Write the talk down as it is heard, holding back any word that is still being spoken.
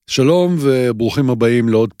שלום וברוכים הבאים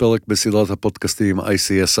לעוד פרק בסדרת הפודקאסטים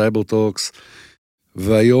ICS Cyber Talks,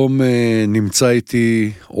 והיום נמצא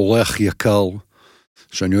איתי אורח יקר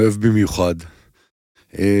שאני אוהב במיוחד,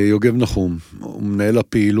 יוגב נחום. הוא מנהל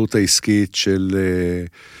הפעילות העסקית של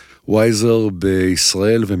וייזר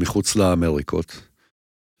בישראל ומחוץ לאמריקות.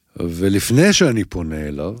 ולפני שאני פונה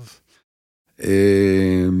אליו,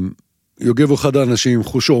 יוגב הוא אחד האנשים עם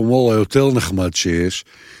חוש ההומור היותר נחמד שיש,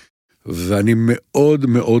 ואני מאוד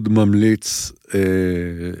מאוד ממליץ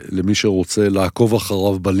למי שרוצה לעקוב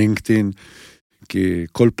אחריו בלינקדאין, כי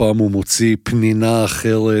כל פעם הוא מוציא פנינה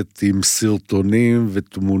אחרת עם סרטונים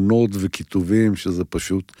ותמונות וכיתובים, שזה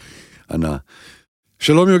פשוט ענה.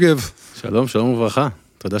 שלום יוגב. שלום, שלום וברכה.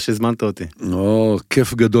 תודה שהזמנת אותי.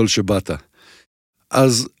 כיף גדול שבאת.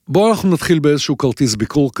 אז בואו אנחנו נתחיל באיזשהו כרטיס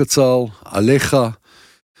ביקור קצר עליך,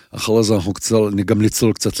 אחרי זה אנחנו גם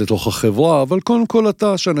נצלול קצת לתוך החברה, אבל קודם כל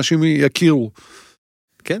אתה, שאנשים יכירו.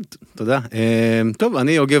 כן, תודה. טוב,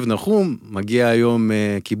 אני יוגב נחום, מגיע היום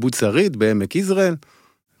קיבוץ שריד בעמק יזרעאל,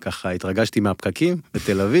 ככה התרגשתי מהפקקים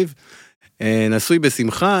בתל אביב, נשוי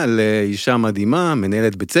בשמחה לאישה מדהימה,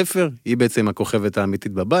 מנהלת בית ספר, היא בעצם הכוכבת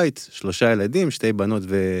האמיתית בבית, 3 ילדים, 2 בנות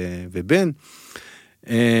ובן.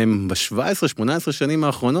 ב-17-18 שנים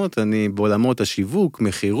האחרונות אני בעולמות השיווק,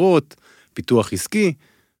 מחירות, פיתוח עסקי,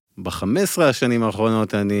 ב-15 השנים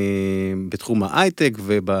האחרונות אני בתחום ההייטק,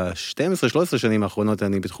 וב-12-13 שנים האחרונות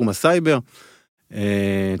אני בתחום הסייבר.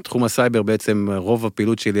 תחום הסייבר בעצם רוב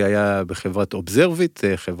הפעילות שלי היה בחברת אובזרביט,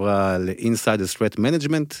 חברה ל-Inside Threat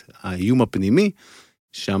Management, האיום הפנימי,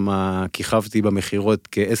 שם כיכבתי במחירות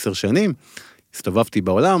כ10 שנים, הסתובבתי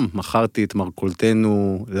בעולם, מכרתי את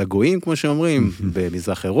מרכולתנו לגויים, כמו שאומרים,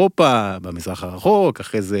 במזרח אירופה, במזרח הרחוק,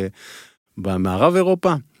 אחרי זה במערב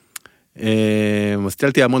אירופה.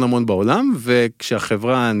 מסתלתי המון בעולם,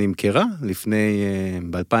 וכשהחברה נמכרה, לפני,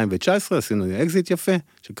 ב-2019, עשינו אקזיט יפה,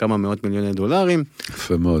 של כמה מאות מיליוני דולרים.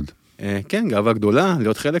 יפה מאוד. כן, גאווה גדולה,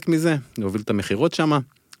 להיות חלק מזה, להוביל את המחירות שמה.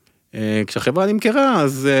 כשהחברה נמכרה,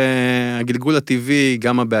 אז הגלגול הטבעי,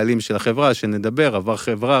 גם הבעלים של החברה, שנדבר, עבר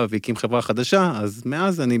חברה והקים חברה חדשה, אז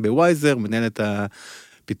מאז אני בווייזר, מנהל את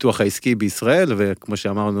הפיתוח העסקי בישראל, וכמו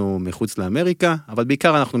שאמרנו, מחוץ לאמריקה, אבל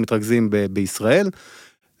בעיקר אנחנו מתרכזים בישראל.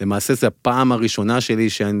 למעשה זה הפעם הראשונה שלי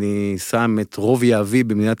שאני שם את רוב יהבי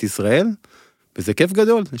במדינת ישראל, וזה כיף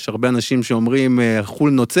גדול. יש הרבה אנשים שאומרים,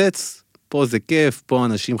 חול נוצץ, פה זה כיף, פה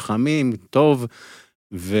אנשים חמים, טוב,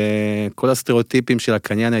 וכל הסטריאוטיפים של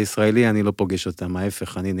הקניין הישראלי, אני לא פוגש אותם,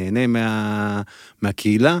 ההפך, אני נהנה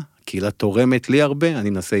מהקהילה, הקהילה תורמת לי הרבה, אני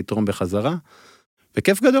מנסה לתרום בחזרה,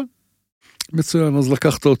 וכיף גדול. מצוין, אז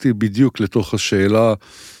לקחת אותי בדיוק לתוך השאלה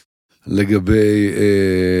לגבי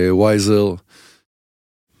וייזר.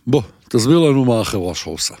 בוא, תסביר לנו מה החברה שלך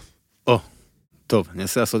עושה. טוב, אני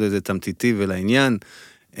אנסה לעשות את זה תמציתי ולעניין.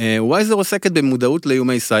 וייזר עוסקת במודעות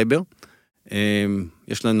לאיומי סייבר.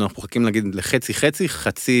 יש לנו, אנחנו מחכים להגיד לחצי,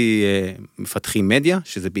 חצי מפתחים מדיה,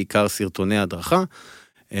 שזה בעיקר סרטוני הדרכה,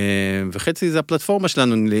 וחצי זה הפלטפורמה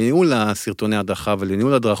שלנו לניהול הסרטוני הדרכה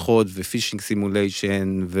ולניהול הדרכות ופישינג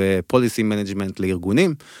סימוליישן ופוליסי מנג'מנט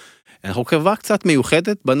לארגונים. אנחנו חברה קצת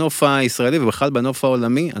מיוחדת בנוף הישראלי ובכלל בנוף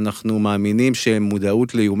העולמי, אנחנו מאמינים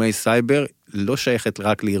שמודעות לאיומי סייבר לא שייכת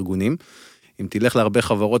רק לארגונים. אם תלך להרבה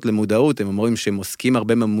חברות למודעות, הם אומרים שהם עוסקים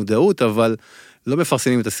הרבה במודעות, אבל לא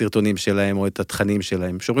מפרסמים את הסרטונים שלהם או את התכנים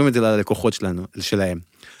שלהם, שומרים את זה ללקוחות שלהם.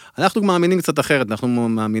 אנחנו מאמינים קצת אחרת, אנחנו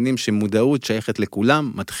מאמינים שמודעות שייכת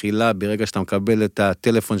לכולם, מתחילה ברגע שאתה מקבל את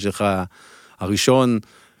הטלפון שלך הראשון,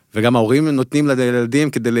 וגם ההורים נותנים לילדים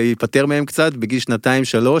כדי להיפטר מהם קצת, בגיל 2-3,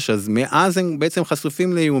 אז מאז הם בעצם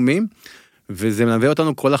חשופים לאיומים, וזה מלווה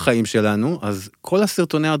אותנו כל החיים שלנו, אז כל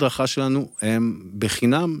הסרטוני ההדרכה שלנו הם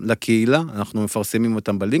בחינם לקהילה, אנחנו מפרסמים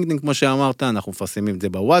אותם בלינקדאין כמו שאמרת, אנחנו מפרסמים את זה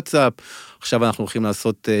בוואטסאפ, עכשיו אנחנו הולכים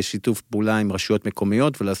לעשות שיתוף פעולה עם רשויות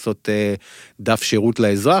מקומיות, ולעשות דף שירות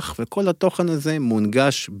לאזרח, וכל התוכן הזה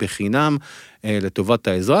מונגש בחינם לטובת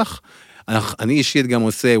האזרח. אני אישית גם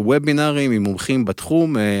עושה וובינרים עם מומחים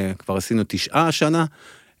בתחום, כבר עשינו 9 השנה,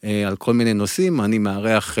 על כל מיני נושאים, אני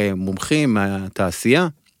מארח מומחים מהתעשייה,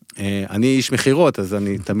 אני איש מחירות, אז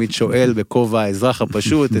אני תמיד שואל בכובע האזרח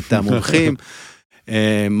הפשוט את המומחים,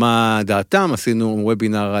 מה דעתם, עשינו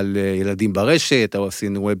וובינר על ילדים ברשת, או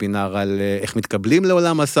עשינו וובינר על איך מתקבלים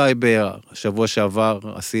לעולם הסייבר, שבוע שעבר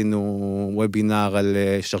עשינו וובינר על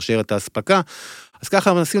שרשרת ההספקה, אז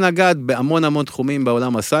ככה מנסים לגעת בהמון תחומים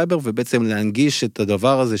בעולם הסייבר, ובעצם להנגיש את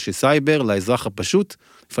הדבר הזה של סייבר לאזרח הפשוט.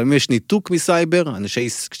 לפעמים יש ניתוק מסייבר, אנשים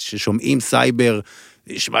ששומעים סייבר,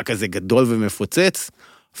 נשמע כזה גדול ומפוצץ,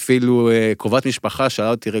 אפילו קרובת משפחה שאלה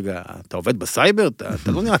אותי, רגע, אתה עובד בסייבר?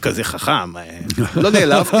 אתה לא נראה כזה חכם. לא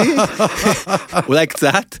נעלבתי, אולי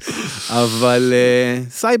קצת, אבל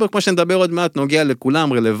סייבר, כמו שנדבר עוד מעט, נוגע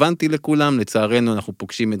לכולם, רלוונטי לכולם, לצערנו אנחנו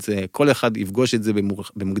פוגשים את זה, כל אחד יפגוש את זה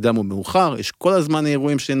במוקדם או מאוחר, יש כל הזמן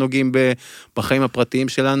אירועים שנוגעים בחיים הפרטיים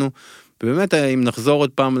שלנו, ובאמת, אם נחזור עוד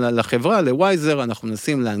פעם לחברה, לווייזר, אנחנו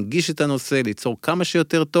מנסים להנגיש את הנושא, ליצור כמה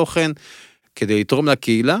שיותר תוכן, כדי לתרום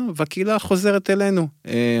לקהילה, והקהילה חוזרת אלינו.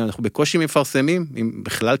 אנחנו בקושי מפרסמים,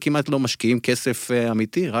 בכלל כמעט לא משקיעים כסף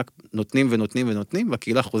אמיתי, רק נותנים ונותנים ונותנים,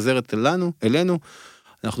 והקהילה חוזרת אלינו.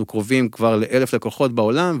 אנחנו קרובים כבר ל1,000 לקוחות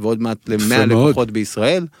בעולם, ועוד מעט ל100 לקוחות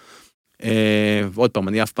בישראל. ועוד פעם,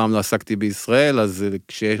 אני אף פעם לא עסקתי בישראל, אז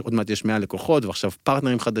כשעוד מעט יש 100 לקוחות, ועכשיו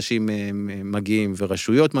פרטנרים חדשים מגיעים,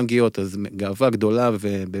 ורשויות מגיעות, אז גאווה גדולה,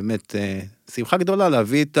 ובאמת שמחה גדולה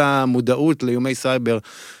להביא את המודעות לאיומי סייבר,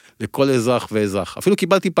 לכל אזרח ואזרח. אפילו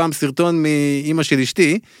קיבלתי פעם סרטון מאמא של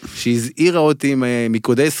אשתי, שהזהירה אותי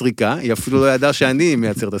מקודי סריקה, היא אפילו לא ידעה שאני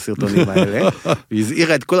מייצר את הסרטונים האלה, היא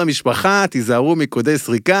הזהירה את כל המשפחה, תיזהרו מקודי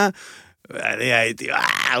סריקה, ואני הייתי,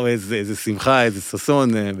 וואו, איזה שמחה, איזה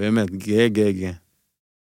ששון, באמת, גאה.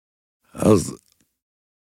 אז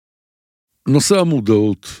נושא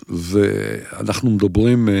המודעות, ואנחנו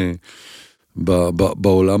מדברים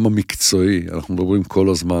בעולם המקצועי, אנחנו מדברים כל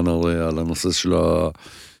הזמן על הנושא של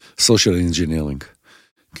social engineering,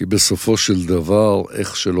 כי בסופו של דבר,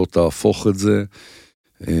 איך שלא תהפוך את זה,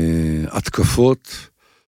 התקפות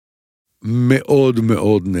מאוד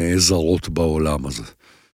מאוד נעזרות בעולם הזה.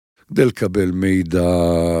 כדי לקבל מידע,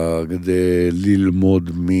 כדי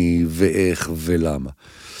ללמוד מי ואיך ולמה.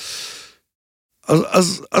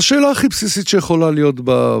 אז השאלה הכי בסיסית שיכולה להיות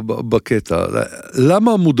בקטע,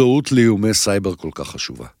 למה המודעות לאיומי סייבר כל כך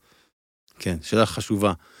חשובה? כן, שאלה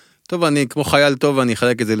חשובה. טוב, אני כמו חייל טוב, אני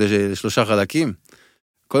אחלק את זה לשלושה חלקים.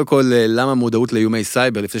 קודם כל, למה מודעות לאיומי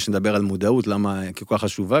סייבר, לפני שנדבר על מודעות, למה כל כך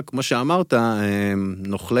חשובה? כמו שאמרת,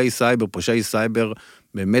 נוכלי סייבר, פושעי סייבר,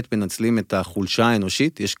 באמת מנצלים את החולשה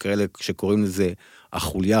האנושית, יש כאלה שקוראים לזה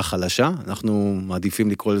החוליה החלשה, אנחנו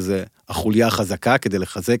מעדיפים לקרוא לזה החוליה החזקה, כדי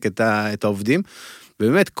לחזק את העובדים,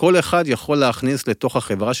 ובאמת כל אחד יכול להכניס לתוך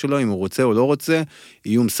החברה שלו, אם הוא רוצה או לא רוצה,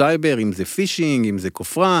 איום סייבר, אם זה פישינג, אם זה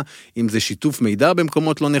כופרה, אם זה שיתוף מידע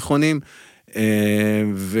במקומות לא נכונים,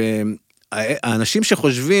 האנשים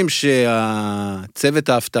שחושבים שהצוות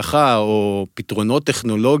ההבטחה או פתרונות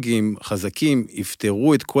טכנולוגיים חזקים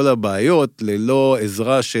יפתרו את כל הבעיות ללא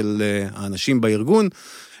עזרה של האנשים בארגון,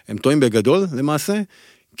 הם טועים בגדול למעשה,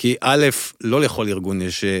 כי א', לא לכל ארגון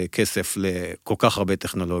יש כסף לכל כך הרבה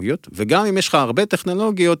טכנולוגיות, וגם אם יש לך הרבה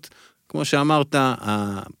טכנולוגיות, כמו שאמרת,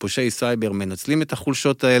 הפושעי סייבר מנצלים את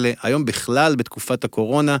החולשות האלה, היום בכלל בתקופת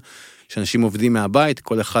הקורונה, שאנשים עובדים מהבית,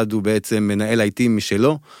 כל אחד הוא בעצם מנהל IT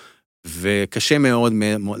משלו, וקשה מאוד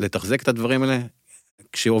לתחזק את הדברים האלה.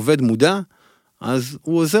 כשעובד מודע, אז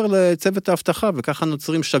הוא עוזר לצוות ההבטחה, וככה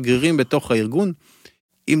נוצרים שגרירים בתוך הארגון.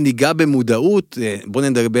 אם ניגע במודעות, בוא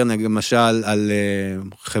נדבר למשל על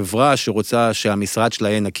חברה שרוצה שהמשרד שלה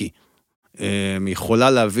יהיה נקי. היא יכולה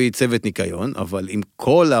להביא צוות ניקיון, אבל אם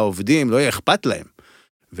כל העובדים לא יהיה אכפת להם,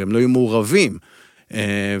 והם לא יהיו מעורבים,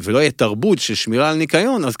 ולא יהיה תרבות של שמירה על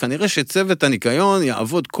ניקיון, אז כנראה שצוות הניקיון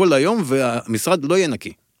יעבוד כל היום, והמשרד לא יהיה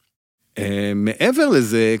נקי. מעבר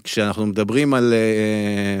לזה, כשאנחנו מדברים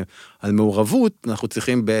על מעורבות, אנחנו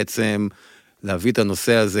צריכים בעצם להביא את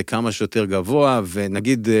הנושא הזה כמה שיותר גבוה,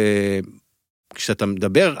 ונגיד, כשאתה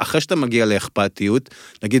מדבר, אחרי שאתה מגיע לאכפתיות,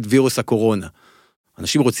 נגיד וירוס הקורונה,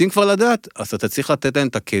 אנשים רוצים כבר לדעת, אז אתה צריך לתת להם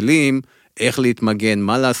את הכלים, איך להתמגן,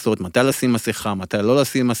 מה לעשות, מתי לשים מסכה, מתי לא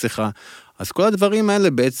לשים מסכה, אז כל הדברים האלה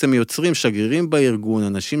בעצם יוצרים שגרירים בארגון,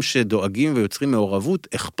 אנשים שדואגים ויוצרים מעורבות,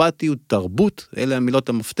 אכפתיות, תרבות, אלה המילות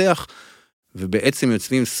המפתח, ובעצם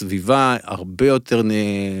יוצרים סביבה הרבה יותר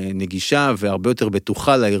נגישה והרבה יותר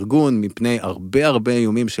בטוחה לארגון, מפני הרבה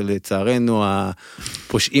איומים שלצערנו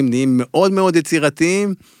הפושעים נהיים מאוד מאוד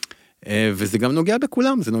יצירתיים, וזה גם נוגע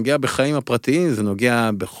בכולם, זה נוגע בחיים הפרטיים, זה נוגע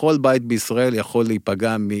בכל בית בישראל יכול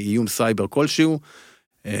להיפגע מאיום סייבר כלשהו,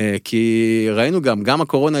 כי ראינו גם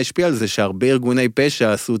הקורונה השפיעה על זה שהרבה ארגוני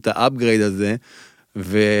פשע עשו את האפגרייד הזה,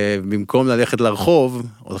 ובמקום ללכת לרחוב,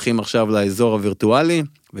 הולכים עכשיו לאזור הווירטואלי,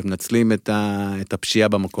 ומנצלים את הפשיעה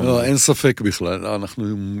במקום. לא, אין ספק בכלל,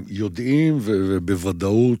 אנחנו יודעים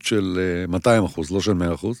ובוודאות של 200%, לא של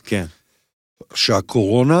 100%, כן.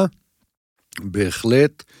 שהקורונה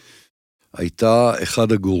בהחלט הייתה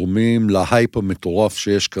אחד הגורמים להייפ המטורף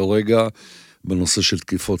שיש כרגע בנושא של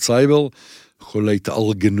תקיפות סייבר, כל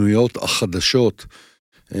ההתארגנויות החדשות,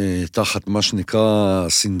 תחת מה שנקרא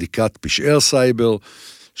סינדיקט פשעי הסייבר,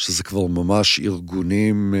 שזה כבר ממש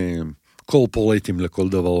ארגונים קורפורטים לכל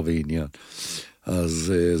דבר ועניין.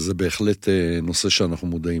 אז זה בהחלט נושא שאנחנו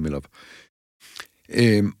מודעים אליו.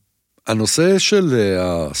 הנושא של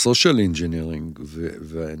ה-social engineering,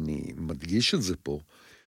 ואני מדגיש את זה פה,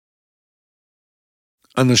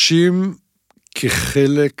 אנשים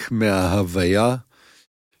כחלק מההוויה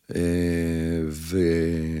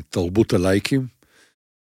ותרבות הלייקים,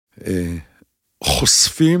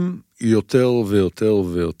 חושפים יותר ויותר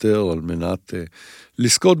ויותר על מנת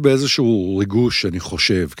לזכות באיזשהו ריגוש, אני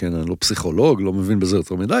חושב, כן, אני לא פסיכולוג, לא מבין בזה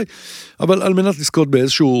יותר מדי, אבל על מנת לזכות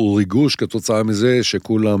באיזשהו ריגוש כתוצאה מזה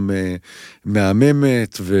שכולם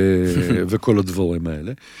מהממת וכל הדברים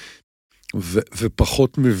האלה,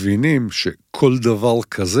 ופחות מבינים שכל דבר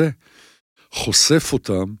כזה חושף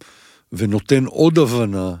אותם ונותן עוד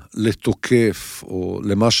הבנה לתוקף או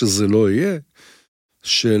למה שזה לא יהיה,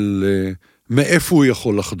 של מאיפה הוא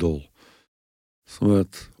יכול לחדור. זאת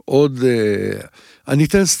אומרת, אני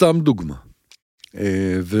אתן סתם דוגמה,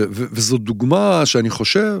 וזו דוגמה שאני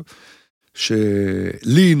חושב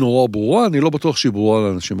שלי היא נורא ברורה, אני לא בטוח שהיא ברורה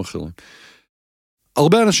לאנשים אחרים.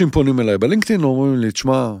 הרבה אנשים פונים אליי בלינקדאין, אומרים לי,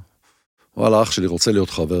 תשמע, וואלה, אח שלי רוצה להיות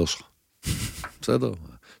חבר שלך. בסדר?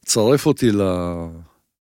 צרף אותי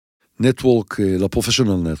לנטוורק,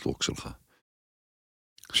 לפרופשיונל נטוורק שלך.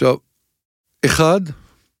 עכשיו, אחד,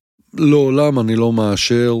 לעולם אני לא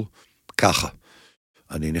מאשר ככה.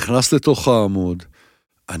 אני נכנס לתוך העמוד,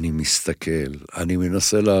 אני מסתכל, אני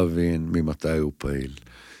מנסה להבין ממתי הוא פעיל.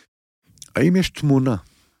 האם יש תמונה?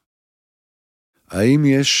 האם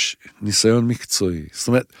יש ניסיון מקצועי? זאת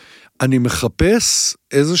אומרת, אני מחפש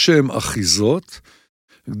איזשהם אחיזות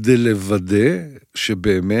כדי לוודא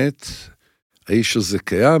שבאמת האיש הזה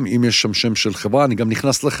קיים. אם יש שם של חברה, אני גם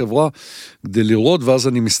נכנס לחברה כדי לראות, ואז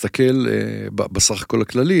אני מסתכל בסך הכל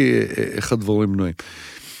הכללי איך הדברים נועים.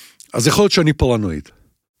 אז יכול להיות שאני פרנואיד.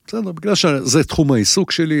 בסדר, בגלל שזה תחום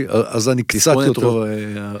העיסוק שלי, אז אני קצת יותר...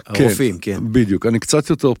 הרופאים, כן. בדיוק, אני קצת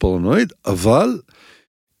יותר פרנואיד, אבל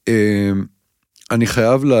אני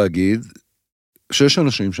חייב להגיד שיש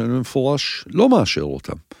אנשים שאני במפורש לא מאשר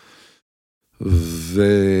אותם.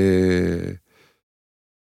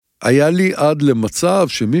 והיה לי עד למצב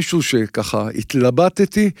שמישהו שככה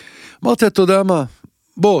התלבטתי, אמרתי, אתה יודע מה,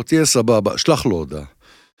 בוא, תהיה סבבה, שלח לו הודעה.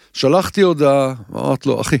 שלחתי הודעה, אמרתי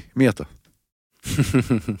לו, אחי, מי אתה?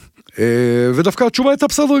 ודווקא התשובה הייתה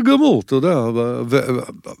בסדר גמור, אתה יודע,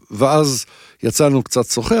 ואז יצאנו קצת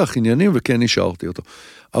שוחח, עניינים, וכן נשארתי אותו.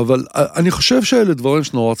 אבל אני חושב שאלה דברים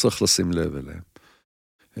שנורא צריך לשים לב אליהם.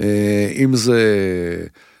 אם זה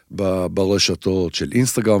ברשתות של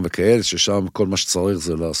אינסטגרם וכאלה, ששם כל מה שצריך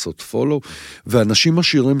זה לעשות פולו, ואנשים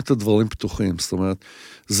משאירים את הדברים פתוחים, זאת אומרת,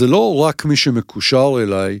 זה לא רק מי שמקושר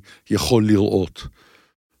אליי יכול לראות.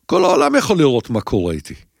 כל העולם יכול לראות מה קורה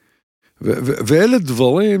איתי. ואלה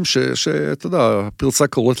דברים שאתה יודע, פרצה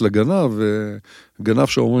קוראת לגנב, וגנב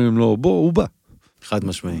שאומרים לו, בוא, הוא בא. חד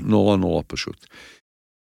משמעי. נורא נורא פשוט.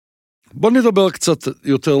 בוא נדבר קצת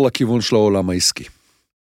יותר לכיוון של העולם העסקי.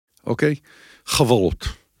 אוקיי? חברות.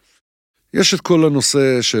 יש את כל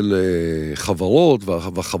הנושא של חברות,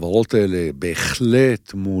 והחברות האלה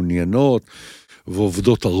בהחלט מעוניינות,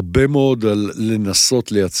 ועובדות הרבה מאוד על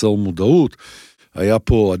לנסות לייצר מודעות. היה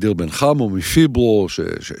פה אדיר בן חמו מפיברו,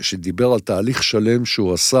 שדיבר על תהליך שלם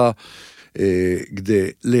שהוא עשה, כדי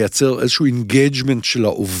לייצר איזשהו אינגייג'מנט של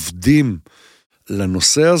העובדים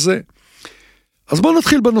לנושא הזה. אז בואו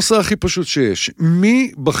נתחיל בנושא הכי פשוט שיש.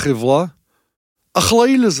 מי בחברה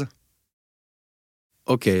אחראי לזה?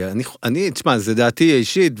 אוקיי, תשמע, זה דעתי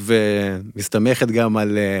אישית, ומסתמכת גם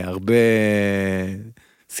על הרבה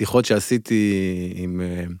שיחות שעשיתי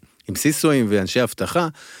עם סיסואים ואנשי הבטחה.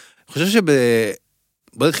 אני חושב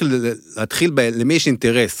בוא נתחיל למי יש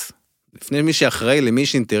אינטרס. לפני מי שאחראי, למי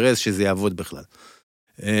יש אינטרס שזה יעבוד בכלל.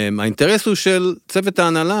 האינטרס הוא של צוות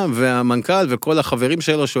ההנהלה והמנכ"ל וכל החברים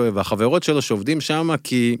שלו והחברות שלו שעובדים שם,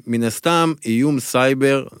 כי מן הסתם איום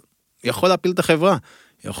סייבר יכול להפיל את החברה,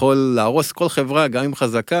 יכול להרוס כל חברה, גם אם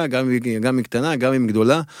חזקה, גם אם קטנה, גם אם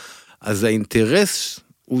גדולה. אז האינטרס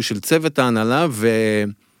הוא של צוות ההנהלה,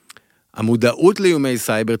 והמודעות לאיומי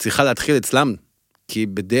סייבר צריכה להתחיל אצלם, כי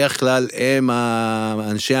בדרך כלל הם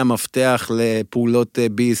אנשי המפתח לפעולות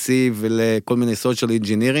BC ולכל מיני social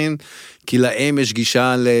engineering, כי להם יש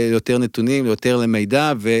גישה ליותר נתונים, ליותר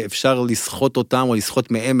למידע, ואפשר לסחוט אותם או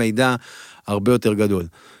לסחוט מהם מידע הרבה יותר גדול.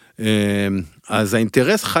 אז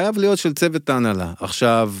האינטרס חייב להיות של צוות ההנהלה.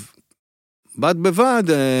 עכשיו, בד בבד,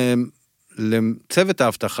 לצוות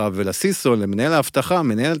ההבטחה ולסיסו, למנהל ההבטחה,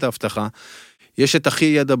 מנהלת ההבטחה, יש את הכי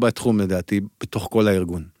ידע בתחום לדעתי, בתוך כל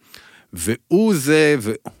הארגון. והוא זה,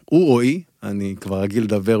 והוא רואי, אני כבר רגיל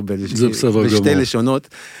לדבר בשתי לשונות,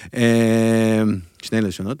 שני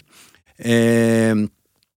לשונות,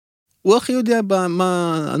 הוא הכי יודע על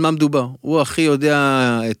מה מדובר, הוא הכי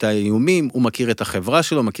יודע את האיומים, הוא מכיר את החברה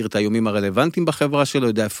שלו, מכיר את האיומים הרלוונטיים בחברה שלו,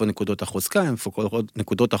 יודע איפה נקודות החוזקה, איפה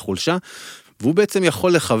נקודות החולשה, והוא בעצם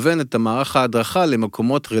יכול לכוון את המערך ההדרכה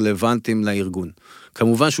למקומות רלוונטיים לארגון.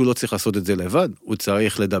 כמובן שהוא לא צריך לעשות את זה לבד, הוא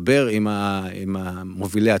צריך לדבר עם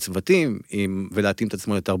המובילי הצוותים, ולהתאים את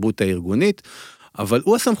עצמו לתרבות הארגונית, אבל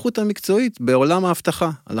הוא הסמכות המקצועית בעולם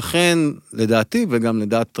ההבטחה. לכן, לדעתי, וגם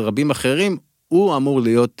לדעת רבים אחרים, הוא אמור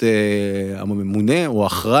להיות הממונה או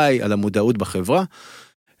אחראי על המודעות בחברה,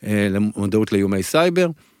 למודעות לאיומי סייבר,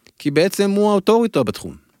 כי בעצם הוא האוטוריטה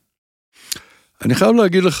בתחום. אני חייב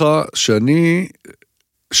להגיד לך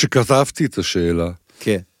שכתבתי את השאלה,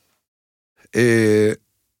 כן.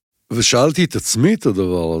 ושאלתי את עצמי את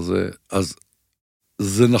הדבר הזה, אז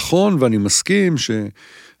זה נכון ואני מסכים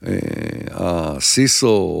שהסיסו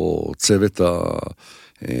או צוות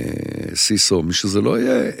הסיסו, מי שזה לא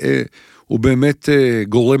יהיה, הוא באמת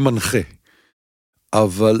גורם מנחה.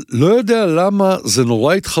 אבל לא יודע למה זה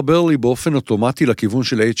נורא התחבר לי באופן אוטומטי לכיוון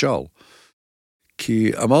של HR.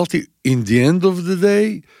 כי אמרתי, in the end of the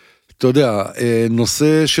day, אתה יודע,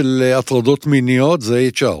 נושא של הטרדות מיניות זה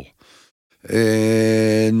HR.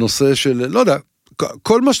 נושא של, לא יודע,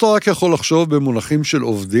 כל מה שאתה רק יכול לחשוב במונחים של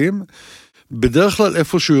עובדים, בדרך כלל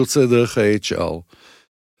איפה שהוא יוצא דרך ה-HR.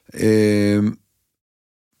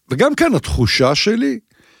 וגם כאן התחושה שלי,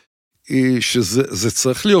 היא שזה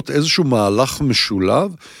צריך להיות איזשהו מהלך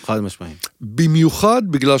משולב. חד משמעי. במיוחד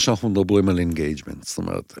בגלל שאנחנו מדברים על אינגייג'מנט. זאת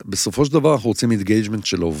אומרת, בסופו של דבר אנחנו רוצים אינגייג'מנט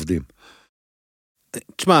של העובדים.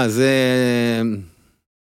 תשמע,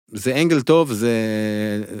 זה אנגל טוב,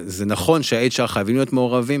 זה נכון שה-HR חייבים להיות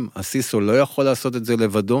מעורבים, הסיסו לא יכול לעשות את זה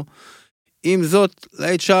לבדו. עם זאת,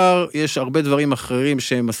 ל-HR יש הרבה דברים אחרים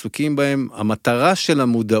שהם עסוקים בהם. המטרה של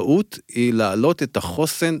המודעות היא להעלות את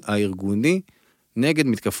החוסן הארגוני נגד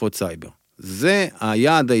מתקפות סייבר. זה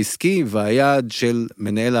היעד העסקי והיעד של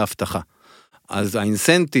מנהל ההבטחה. אז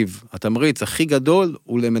האינסנטיב, התמריץ הכי גדול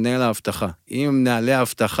הוא למנהל ההבטחה. אם מנהלי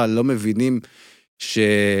ההבטחה לא מבינים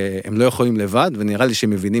שהם לא יכולים לבד, ונראה לי שהם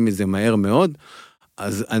מבינים את זה מהר מאוד,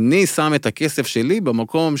 אז אני שם את הכסף שלי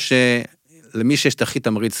במקום שלמי שיש הכי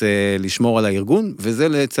תמריץ לשמור על הארגון, וזה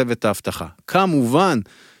לצוות ההבטחה. כמובן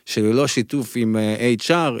שללא שיתוף עם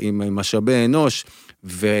HR, עם משאבי אנוש,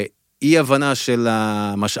 ואי הבנה של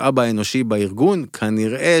המשאב האנושי בארגון,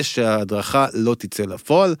 כנראה שההדרכה לא תצא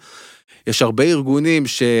לפועל. יש הרבה ארגונים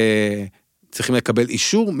צריכים לקבל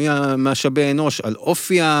אישור מהמשאבי אנוש על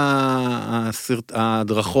אופי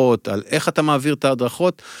ההדרכות, על איך אתה מעביר את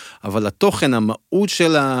ההדרכות, אבל התוכן, המהות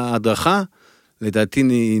של ההדרכה, לדעתי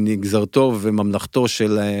נגזרתו וממלכתו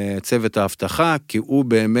של צוות ההבטחה, כי הוא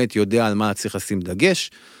באמת יודע על מה צריך לשים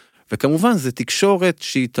דגש, וכמובן זה תקשורת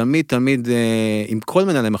שהיא תמיד עם כל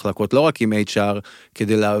מנהלי מחלקות, לא רק עם HR,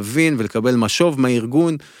 כדי להבין ולקבל משוב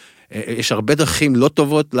מהארגון. יש הרבה דרכים לא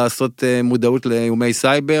טובות לעשות מודעות לאיומי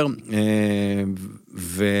סייבר,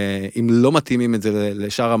 ואם לא מתאימים את זה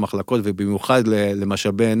לשאר המחלקות, ובמיוחד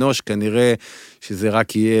למשאבי אנוש, כנראה שזה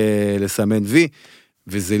רק יהיה לסמן וי,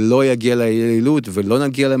 וזה לא יגיע ליעילות, ולא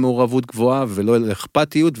נגיע למעורבות גבוהה, ולא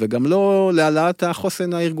לאכפתיות, וגם לא להעלאת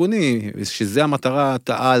החוסן הארגוני, שזה המטרה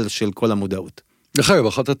העל של כל המודעות. דרך אגב,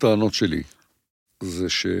 אחת הטענות שלי, זה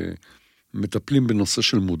שמטפלים בנושא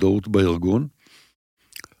של מודעות בארגון,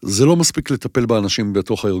 זה לא מספיק לטפל באנשים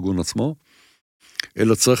בתוך הארגון עצמו,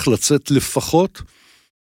 אלא צריך לצאת לפחות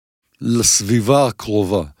לסביבה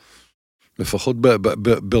הקרובה, לפחות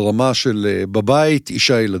ברמה של בבית,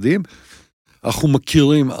 אישה, ילדים, אנחנו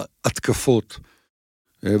מכירים התקפות,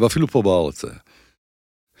 ואפילו פה בארץ,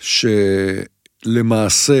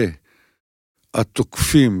 שלמעשה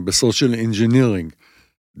התוקפים בסושיאל אינג'ינירינג,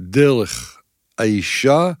 דרך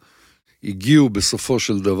האישה, הגיעו בסופו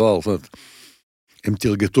של דבר, זאת אומרת, הם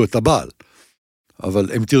תרגטו את הבעל,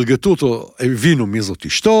 אבל הם תרגטו אותו, הבינו מי זאת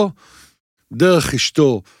אשתו, דרך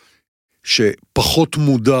אשתו שפחות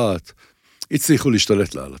מודעת, הצליחו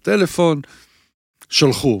להשתלט לה על הטלפון,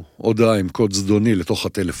 שלחו הודעה עם קוד זדוני לתוך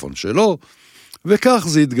הטלפון שלו, וכך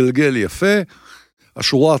זה התגלגל יפה.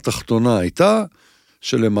 השורה התחתונה הייתה,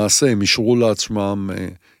 שלמעשה הם אישרו לעצמם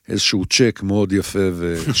איזשהו צ'ק מאוד יפה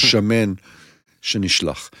ושמן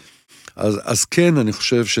שנשלח. אז כן, אני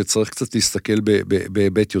חושב שצריך קצת להסתכל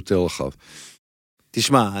בהיבט יותר רחב.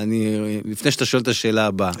 תשמע, לפני שאתה שואל את השאלה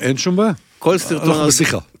הבאה. אין שום בעיה.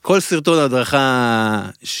 כל סרטון הדרכה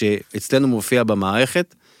שאצלנו מופיע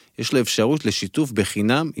במערכת, יש לו אפשרות לשיתוף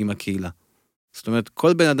בחינם עם הקהילה. זאת אומרת,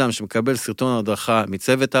 כל בן אדם שמקבל סרטון הדרכה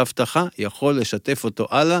מצוות ההבטחה, יכול לשתף אותו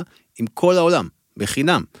הלאה עם כל העולם,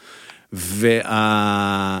 בחינם.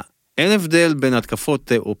 ואין הבדל בין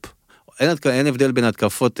התקפות, אין הבדל בין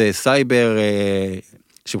התקפות סייבר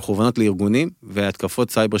שמכוונות לארגונים,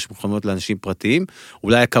 והתקפות סייבר שמכוונות לאנשים פרטיים.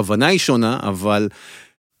 אולי הכוונה היא שונה, אבל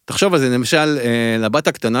תחשוב על זה, למשל, לבת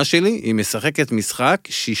הקטנה שלי, היא משחקת משחק,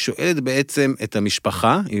 שהיא שואלת בעצם את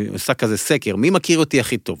המשפחה, היא עושה כזה סקר, מי מכיר אותי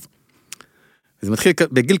הכי טוב? זה מתחיל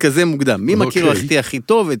בגיל כזה מוקדם, מי מכיר אותי הכי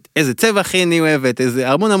טוב, איזה צבע הכי אני אוהבת, איזה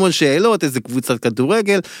המון שאלות, איזה קבוצת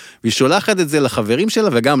כדורגל, והיא שולחת את זה לחברים שלה,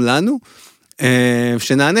 וגם לנו,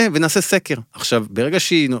 שנענה ונעשה סקר. עכשיו, ברגע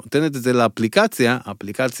שהיא נותנת את זה לאפליקציה,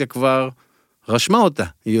 האפליקציה כבר רשמה אותה,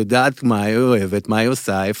 היא יודעת מה היא אוהבת, מה היא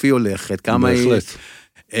עושה, איפה היא הולכת, כמה היא...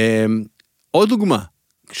 עוד דוגמה,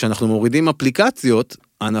 כשאנחנו מורידים אפליקציות,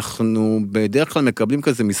 אנחנו בדרך כלל מקבלים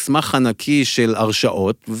כזה מסמך ענקי של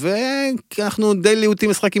הרשאות, ואנחנו די ליהוטים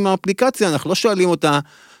משחק עם האפליקציה, אנחנו לא שואלים אותה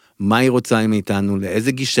מה היא רוצה מאיתנו,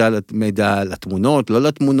 לאיזה גישה מידע, לתמונות, לא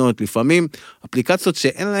לתמונות, לפעמים אפליקציות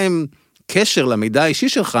שאין להן קשר למידע האישי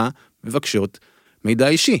שלך, מבקשות מידע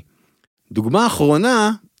אישי. דוגמה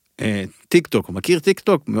אחרונה, טיק טוק, מכיר טיק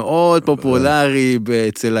טוק? מאוד פופולרי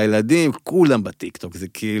אצל הילדים, כולם בטיק טוק, זה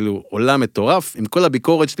כאילו עולם מטורף, עם כל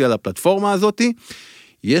הביקורת שלי על הפלטפורמה הזאת,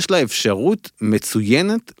 יש לה אפשרות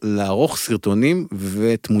מצוינת לערוך סרטונים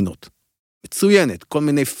ותמונות. מצוינת, כל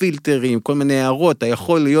מיני פילטרים, כל מיני הערות, אתה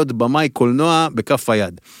יכול להיות במאי קולנוע בכף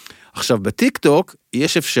היד. עכשיו, בטיק טוק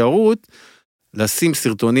יש אפשרות לשים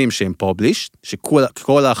סרטונים שהם פובלישט,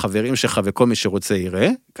 שכל החברים שלך וכל מי שרוצה יראה,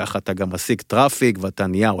 ככה אתה גם משיג טראפיק ואתה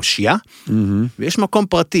נהיה אושייה, ויש מקום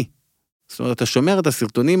פרטי. זאת אומרת, אתה שומר את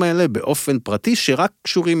הסרטונים האלה באופן פרטי שרק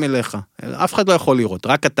קשורים אליך. אף אחד לא יכול לראות,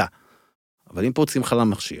 רק אתה. אבל אם פורצים לך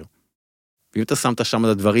למכשיר, ואם אתה שמת שם את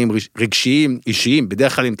הדברים רגשיים, אישיים,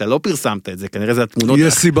 בדרך כלל אם אתה לא פרסמת את זה, כנראה זה התמונות...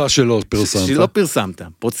 יש סיבה שלא פרסמת. שלא פרסמת.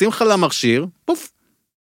 פורצים לך למכשיר, פוף,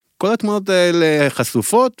 כל התמונות האלה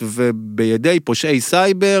חשופות, ובידי פושעי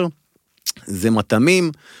סייבר, זה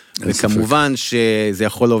מתאמים, וכמובן שזה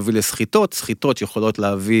יכול להוביל לסחיטות, סחיטות יכולות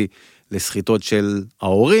להביא לסחיטות של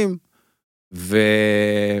ההורים,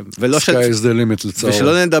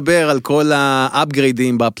 ושלא נדבר על כל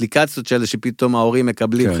האפגריידים באפליקציות האלה, שפתאום ההורים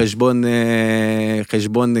מקבלים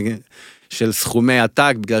חשבון של סכומי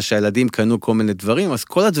עתק, בגלל שהילדים קנו כל מיני דברים, אז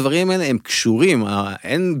כל הדברים האלה הם קשורים,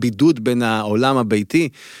 אין בידוד בין העולם הביתי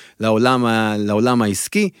לעולם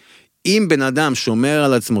העסקי. אם בן אדם שומר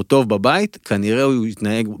על עצמו טוב בבית, כנראה הוא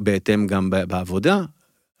יתנהג בהתאם גם בעבודה,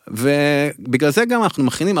 ובגלל זה גם אנחנו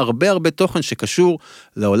מכינים הרבה תוכן שקשור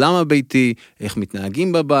לעולם הביתי, איך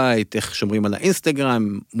מתנהגים בבית, איך שומרים על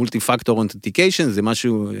האינסטגרם, מולטי-פקטור אותנטיקיישן, זה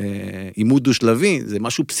משהו, אימות דו-שלבי, זה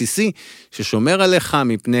משהו בסיסי ששומר עליך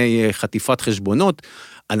מפני חטיפת חשבונות,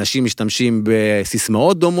 אנשים משתמשים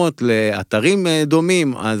בסיסמאות דומות לאתרים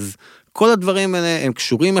דומים, אז כל הדברים האלה הם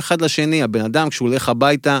קשורים אחד לשני, הבן אדם כשהוא הולך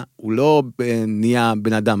הביתה, הוא לא נהיה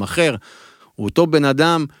בן אדם אחר, הוא אותו בן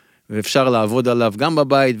אדם, ואפשר לעבוד עליו גם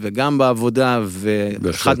בבית וגם בעבודה,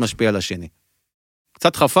 ואחד משפיע על השני.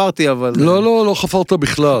 קצת חפרתי, אבל... לא חפרת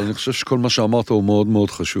בכלל, אני חושב שכל מה שאמרת הוא מאוד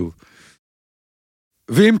מאוד חשוב.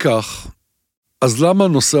 ואם כך, אז למה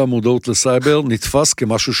נושא המודעות לסייבר נתפס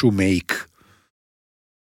כמשהו שהוא מעיק?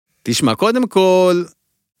 תשמע, קודם כל,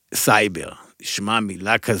 סייבר, נשמע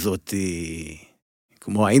מילה כזאת...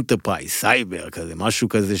 כמו האינטרפרייז, סייבר, כזה, משהו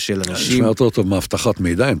כזה של אנשים... נשמע יותר טוב מאבטחת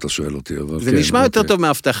מידע, אם אתה שואל אותי, אבל... זה נשמע יותר טוב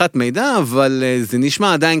מאבטחת מידע, אבל זה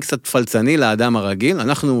נשמע עדיין קצת פלצני לאדם הרגיל.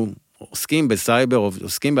 אנחנו עוסקים בסייבר,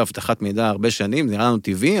 עוסקים באבטחת מידע הרבה שנים, זה נראה לנו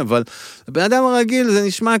טבעי, אבל לבן אדם הרגיל זה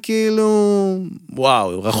נשמע כאילו,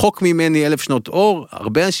 וואו, רחוק ממני 1000 שנות אור.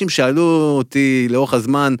 הרבה אנשים שאלו אותי לאורך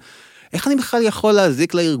הזמן, איך אני בכלל יכול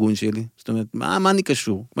להזיק לארגון שלי? זאת אומרת, מה אני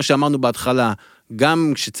קשור? כמו שאמרנו בהתחלה,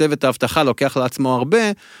 גם כשצוות ההבטחה לוקח לעצמו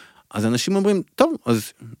הרבה, אז אנשים אומרים, טוב,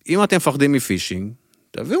 אז אם אתם מפחדים מפישינג,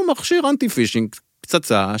 תביאו מכשיר אנטי-פישינג,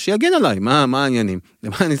 פצצה, שיגן עליי, מה העניינים?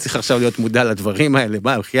 למה אני צריך עכשיו להיות מודע לדברים האלה?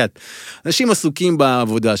 מה, בחייאת? אנשים עסוקים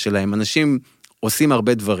בעבודה שלהם, אנשים עושים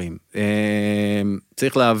הרבה דברים.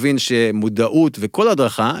 צריך להבין שמודעות וכל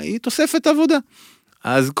הדרכה היא תוספת עבודה.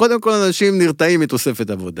 אז קודם כל אנשים נרתעים מתוספת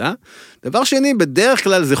עבודה. דבר שני, בדרך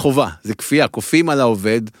כלל זה חובה, זה כפייה, כופים על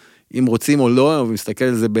העובד, אם רוצים או לא, ומסתכל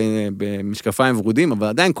על זה במשקפיים ורודים, אבל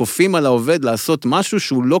עדיין כופים על העובד לעשות משהו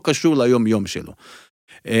שהוא לא קשור ליום יום שלו.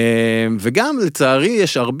 וגם לצערי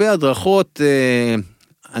יש הרבה הדרכות,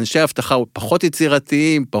 אנשי הבטחה פחות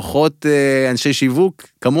יצירתיים, פחות אנשי שיווק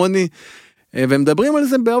כמוני, והם מדברים על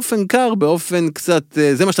זה באופן קר, באופן קצת,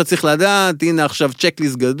 זה מה שאתה צריך לדעת, הנה עכשיו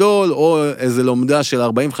צ'קליסט גדול, או איזה לומדה של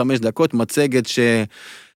 45 דקות, מצגת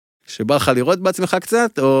שבא לך לראות בעצמך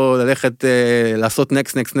קצת, או ללכת לעשות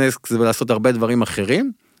נקסט ולעשות הרבה דברים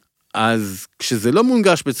אחרים. אז כשזה לא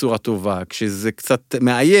מונגש בצורה טובה, כשזה קצת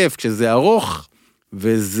מעייף, כשזה ארוך,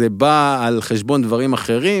 וזה בא על חשבון דברים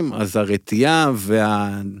אחרים, אז הרתיעה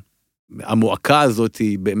המועקה הזאת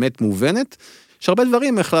היא באמת מובנת, יש הרבה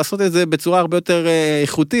דברים איך לעשות את זה בצורה הרבה יותר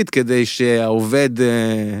איכותית, כדי שהעובד...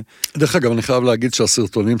 דרך אגב, אני חייב להגיד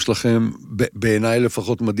שהסרטונים שלכם, בעיניי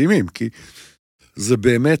לפחות מדהימים, כי זה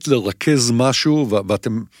באמת לרכז משהו,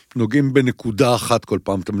 ואתם נוגעים בנקודה אחת כל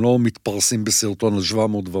פעם, אתם לא מתפרסים בסרטון על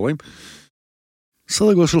 700 דברים,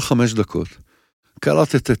 סדר גודל של 5 דקות,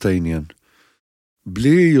 קלטת את העניין,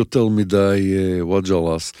 בלי יותר מדי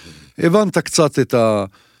וג'לס, הבנת קצת את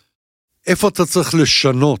איפה אתה צריך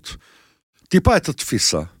לשנות, טיפה את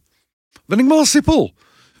התפיסה, ונגמר הסיפור.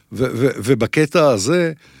 ובקטע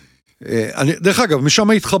הזה, דרך אגב,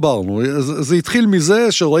 משם התחברנו, זה התחיל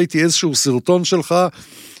מזה שראיתי איזשהו סרטון שלך,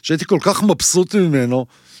 שהייתי כל כך מבסוט ממנו,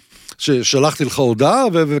 ששלחתי לך הודעה,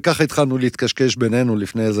 וככה התחלנו להתקשקש בינינו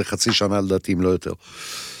לפני איזה חצי שנה, לדעתי, אם לא יותר.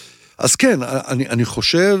 אז כן, אני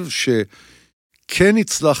חושב שכן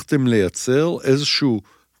הצלחתם לייצר איזשהו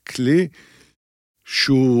כלי,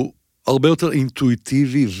 שהוא הרבה יותר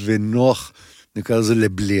אינטואיטיבי ונוח, נקרא לזה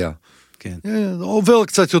לבליעה. כן. עובר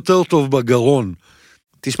קצת יותר טוב בגרון.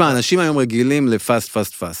 תשמע, אנשים היום רגילים לפאסט,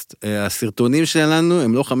 פאסט, פאסט. הסרטונים שלנו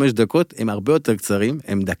הם לא 5 דקות, הם הרבה יותר קצרים,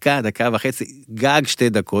 הם דקה, דקה וחצי, גג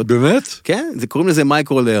 2 דקות. באמת? כן, זה קוראים לזה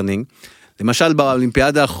מייקרו-לרנינג. למשל,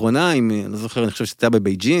 באולימפיאדה האחרונה, אני לא זוכר, אני חושב שאתה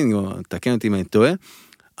בבייג'ינג, או תקן אותי אם אני טועה,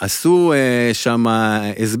 עשו שם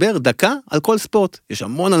הסבר דקה על כל ספורט. יש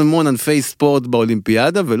המון ענפי ספורט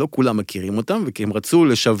באולימפיאדה, ולא כולם מכירים אותם, וכי הם רצו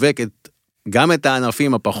לשווק גם את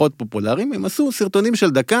הענפים הפחות פופולריים, הם עשו סרטונים של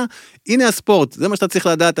דקה, הנה הספורט, זה מה שאתה צריך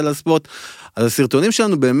לדעת על הספורט. אז הסרטונים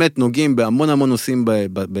שלנו באמת נוגעים בהמון נושאים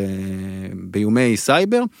באיומי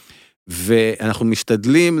סייבר, ואנחנו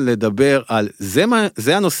משתדלים לדבר על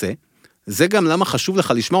זה הנושא, זה גם למה חשוב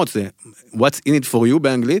לך לשמוע את זה, what's in it for you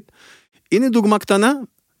באנגלית, הנה דוגמה קטנה,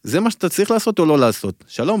 זה מה שאתה צריך לעשות או לא לעשות,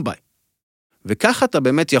 שלום ביי. וככה אתה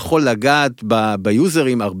באמת יכול לגעת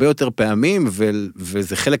ביוזרים הרבה יותר פעמים,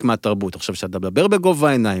 וזה חלק מהתרבות. עכשיו, שאתה מדבר בגובה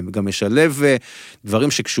העיניים, גם משלב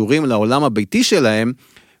דברים שקשורים לעולם הביתי שלהם,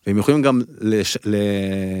 והם יכולים גם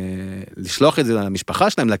לשלוח את זה למשפחה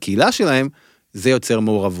שלהם, לקהילה שלהם, זה יוצר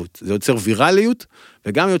מעורבות, זה יוצר וירליות,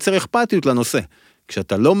 וגם יוצר אכפתיות לנושא.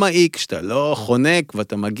 כשאתה לא מעיק, כשאתה לא חונק,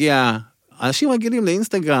 ואתה מגיע... אנשים רגילים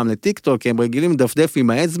לאינסטגרם, לטיק טוק, הם רגילים דפדף עם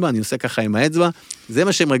האצבע, אני עושה ככה עם האצבע, זה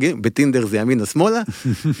מה שהם רגילים, בטינדר זה ימין לשמאלה,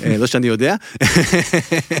 לא שאני יודע,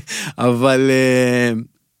 אבל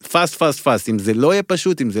פאסט, אם זה לא יהיה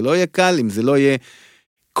פשוט, אם זה לא יהיה קל, אם זה לא יהיה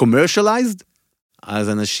commercialized, אז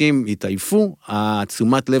אנשים יתעייפו,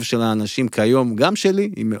 התשומת לב של האנשים כיום, גם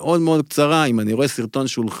שלי, היא מאוד מאוד קצרה, אם אני רואה סרטון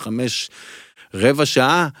שהוא 15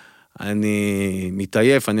 שעה, אני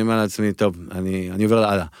מתעייף, אני אומר לעצמי, טוב, אני עובר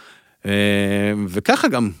הלאה. וככה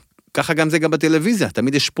גם זה גם בטלוויזיה,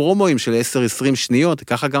 תמיד יש פרומואים של 10-20 שניות,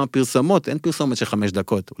 ככה גם הפרסומות, אין פרסומת של 5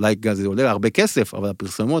 דקות, אולי זה עולה הרבה כסף, אבל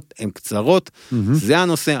הפרסומות הן קצרות, זה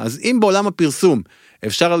הנושא. אז אם בעולם הפרסום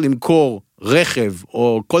אפשר למכור רכב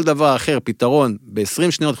או כל דבר אחר, פתרון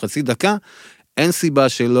ב-20 שניות, חצי דקה, אין סיבה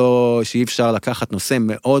שאי אפשר לקחת נושא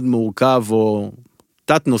מאוד מורכב או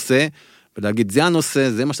תת נושא, ולהגיד, זה הנושא,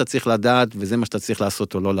 זה מה שאתה צריך לדעת, וזה מה שאתה צריך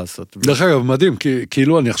לעשות או לא לעשות. דרך אגב, מדהים,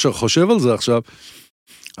 כאילו אני עכשיו חושב על זה עכשיו,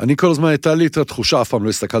 אני כל הזמן הייתה לי את התחושה, אף פעם לא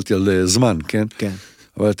הסתכלתי על זמן, כן? כן.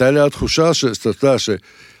 אבל הייתה לי התחושה שאתה יודע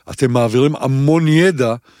שאתם מעבירים המון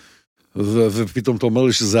ידע, ופתאום אתה אומר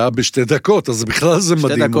לי שזה היה ב2 דקות, אז בכלל זה מדהים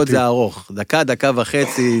אותי. 2 דקות זה ארוך, דקה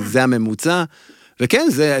וחצי זה הממוצע, וכן,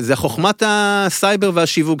 זה חוכמת הסייבר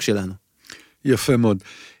והשיווק שלנו. יפה מאוד.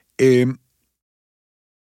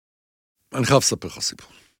 אני חייב לספר לך סיפור.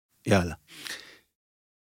 יאללה.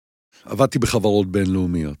 עבדתי בחברות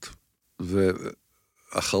בינלאומיות,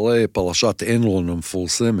 ואחרי פרשת אנרון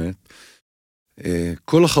המפורסמת,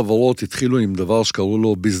 כל החברות התחילו עם דבר שקראו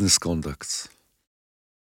לו ביזנס קונדקטס.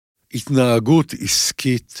 התנהגות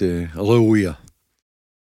עסקית ראויה.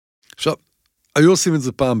 עכשיו, היו עושים את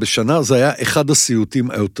זה פעם בשנה, זה היה אחד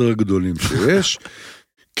הסיוטים היותר גדולים שיש,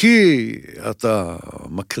 כי אתה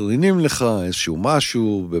מקרינים לך איזשהו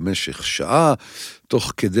משהו במשך שעה,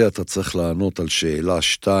 תוך כדי אתה צריך לענות על שאלה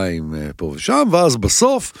 2 פה ושם, ואז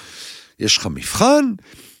בסוף יש לך מבחן,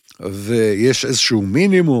 ויש איזשהו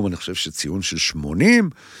מינימום, אני חושב שציון של 80,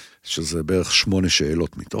 שזה בערך 8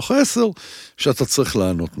 שאלות מתוך 10, שאתה צריך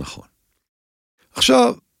לענות נכון.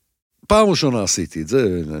 עכשיו, פעם ראשונה עשיתי את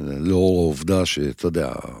זה, לאור העובדה שאתה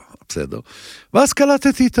יודע, בסדר, ואז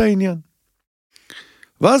קלטתי את העניין.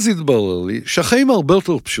 ואז התברר לי שהחיים הרבה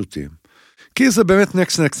יותר פשוטים, כי זה באמת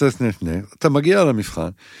נקס, אתה מגיע למבחן,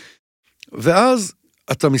 ואז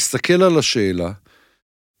אתה מסתכל על השאלה,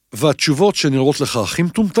 והתשובות שנראות לך הכי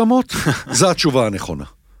מטומטמות, זה התשובה הנכונה.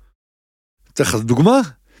 אתן לך דוגמה,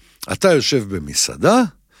 אתה יושב במסעדה,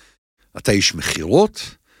 אתה איש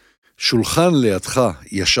מחירות, שולחן לידך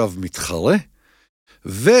ישב מתחרה,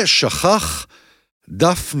 ושכח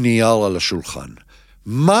דף נייר על השולחן.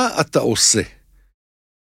 מה אתה עושה?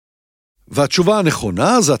 והתשובה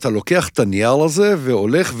הנכונה זה אתה לוקח את הנייר הזה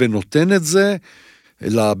והולך ונותן את זה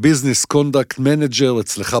לביזנס קונדקט מנג'ר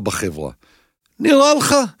אצלך בחברה. נראה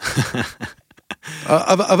לך?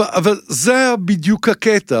 אבל זה היה בדיוק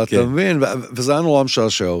הקטע, אתה מבין? וזה היה נורא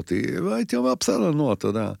משעשע אותי, והייתי אומר, בסדר, נו, אתה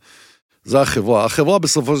יודע, זה החברה. החברה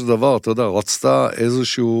בסופו של דבר, אתה יודע, רצתה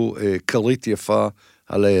איזשהו קרית יפה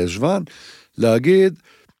על הישבן, להגיד,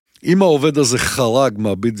 אם העובד הזה חרג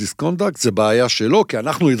מהביזנס קונדקט, זה בעיה שלו, כי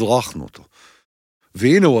אנחנו הדרכנו אותו.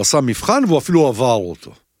 והנה הוא עשה מבחן, והוא אפילו עבר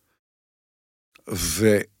אותו.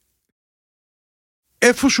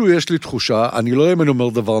 ואיפשהו יש לי תחושה, אני לא יודע אם אני אומר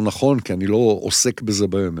דבר נכון, כי אני לא עוסק בזה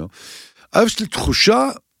ביום, אבל יש לי תחושה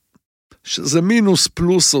שזה מינוס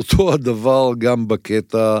פלוס אותו הדבר גם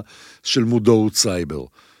בקטע של מודעות סייבר.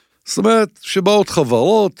 זאת אומרת, שבאות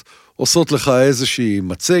חברות, עושות לך איזושהי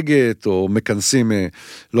מצגת, או מכנסים,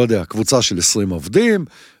 לא יודע, קבוצה של 20 עובדים,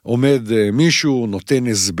 עומד מישהו, נותן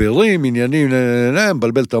הסברים, עניינים,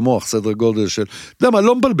 מבלבל את המוח, סדר גודל של, יודע מה,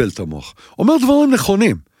 לא מבלבל את המוח, אומר דברים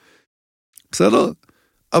נכונים, בסדר?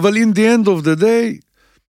 אבל in the end of the day,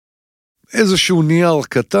 איזשהו נייר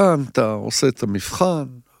קטן, אתה עושה את המבחן,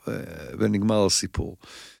 ונגמר הסיפור.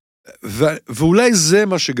 ואולי זה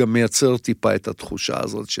מה שגם מייצר טיפה את התחושה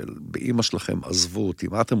הזאת של באמא שלכם עזבו אותי,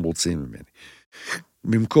 מה אתם רוצים ממני?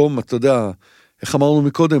 במקום, אתה יודע, איך אמרנו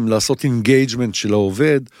מקודם, לעשות אינגייג'מנט של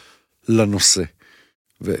העובד לנושא,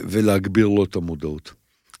 ולהגביר לו את המודעות.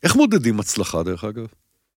 איך מודדים הצלחה דרך אגב?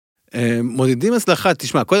 מודדים הצלחה,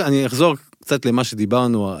 תשמע, אני אחזור קצת למה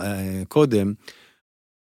שדיברנו קודם,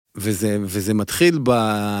 וזה מתחיל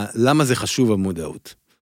למה זה חשוב המודעות.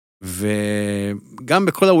 וגם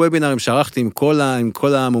בכל הוובינרים שערכתי עם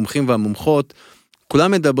כל המומחים והמומחות,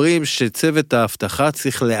 כולם מדברים שצוות האבטחה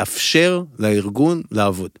צריך לאפשר לארגון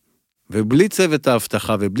לעבוד. ובלי צוות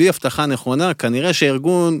האבטחה ובלי הבטחה נכונה, כנראה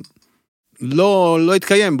שהארגון לא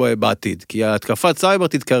יתקיים בו בעתיד, כי התקפת סייבר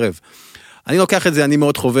תתקרב. אני לוקח את זה, אני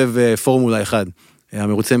מאוד חובב פורמולה 1,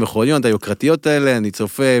 המרוצי מכוניות, היוקרתיות האלה, אני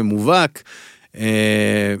צופה מובהק,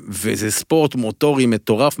 וזה ספורט מוטורי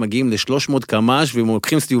מטורף, מגיעים ל-300 קמ"ש,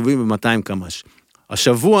 ולוקחים סיבובים ב-200 קמ"ש.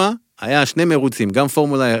 השבוע היה שני מרוצים, גם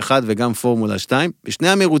פורמולה 1 וגם פורמולה 2, בשני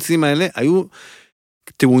המרוצים האלה היו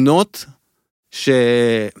תאונות,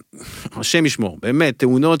 השם ישמור, באמת,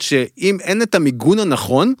 תאונות שאם אין את המיגון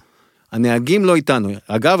הנכון, הנהגים לא איתנו.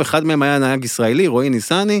 אגב, אחד מהם היה נהג ישראלי, רועי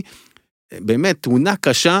ניסני, באמת, תאונה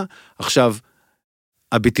קשה. עכשיו,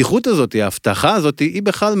 הבטיחות הזאת, ההבטחה הזאת, היא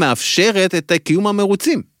בכלל מאפשרת את קיום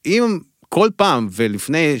המרוצים. אם כל פעם,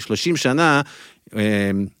 ולפני 30 שנה,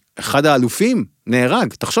 אחד האלופים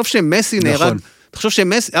נהרג, תחשוב שמסי נהרג, תחשוב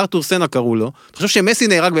שמסי, ארתור סנה קראו לו, תחשוב שמסי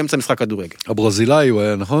נהרג באמצע משחק כדורגל. הברזילאי הוא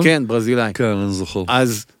היה, נכון? כן, ברזילאי. כן, אני זוכר.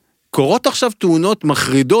 אז קורות עכשיו תאונות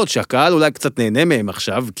מחרידות, שהקהל אולי קצת נהנה מהם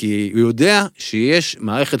עכשיו, כי הוא יודע שיש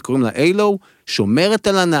מערכת, קוראים לה אילו, שומרת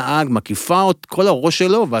על הנהג, מקיפה את כל הראש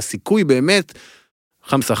שלו, והסיכוי באמת,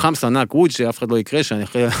 חמסה נק ווד, שאף אחד לא יקרה, שאני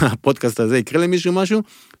אחרי הפודקאסט הזה יקרה למישהו משהו,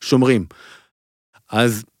 שומרים.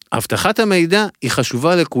 אז הבטחת המידע היא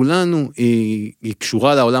חשובה לכולנו, היא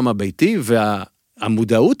קשורה לעולם הביתי,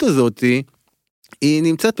 והמודעות הזאת היא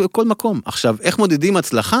נמצאת בכל מקום. עכשיו, איך מודדים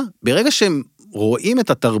הצלחה? ברגע שהם רואים את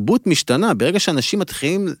התרבות משתנה, ברגע שאנשים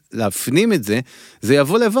מתחילים להפנים את זה, זה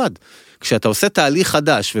יבוא לבד. כשאתה עושה תהליך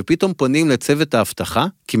חדש, ופתאום פונים לצוות ההבטחה,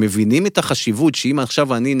 כי מבינים את החשיבות, שאם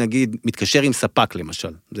עכשיו אני נגיד מתקשר עם ספק למשל,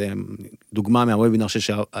 זה דוגמה מהוובינר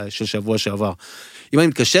של שבוע שעבר, אם אני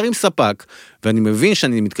מתקשר עם ספק, ואני מבין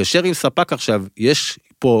שאני מתקשר עם ספק עכשיו, יש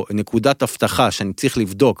פה נקודת הבטחה שאני צריך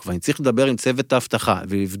לבדוק, ואני צריך לדבר עם צוות ההבטחה,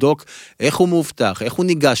 ולבדוק איך הוא מובטח, איך הוא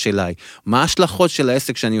ניגש אליי, מה ההשלכות של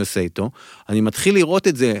העסק שאני עושה איתו, אני מתחיל לראות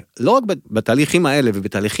את זה, לא רק בתהליכים האלה,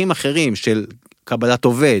 ובתהליכים אחרים של קבלת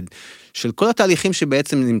עובד, של כל התהליכים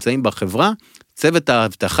שבעצם נמצאים בחברה, צוות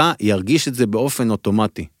ההבטחה ירגיש את זה באופן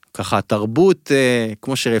אוטומטי. ככה, התרבות,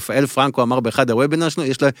 כמו שרפאל פרנקו אמר באחד הוובינר שלנו,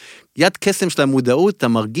 יש לה יד קסם של המודעות, אתה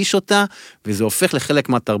מרגיש אותה, וזה הופך לחלק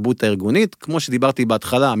מהתרבות הארגונית, כמו שדיברתי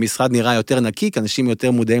בהתחלה, המשרד נראה יותר נקי, כי אנשים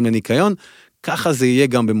יותר מודעים לניקיון, ככה זה יהיה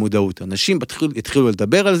גם במודעות. אנשים יתחילו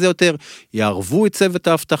לדבר על זה יותר, יערבו את צוות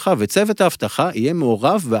ההבטחה, וצוות ההבטחה יהיה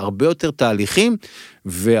מעורב בהרבה יותר תהליכים,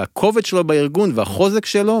 והכובד שלו בארגון, והחוזק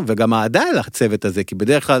שלו, וגם העדה אל הצוות הזה, כי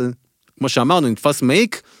בדרך כלל, כמו שאמרנו, נתפס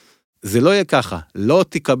מעיק, זה לא יהיה ככה, לא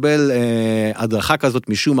תקבל הדרכה כזאת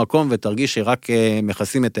משום מקום, ותרגיש שרק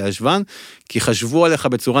מכסים את הישבן, כי חשבו עליך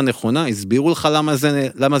בצורה נכונה, הסבירו לך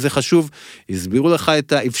למה זה חשוב, הסבירו לך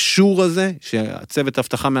את האפשור הזה, שהצוות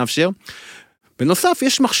ההבטחה מאפשר, בנוסף,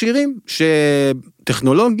 יש מכשירים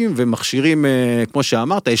טכנולוגיים ומכשירים, כמו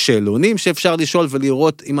שאמרת, יש שאלונים שאפשר לשאול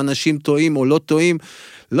ולראות אם אנשים טועים או לא טועים,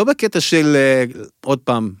 לא בקטע של, עוד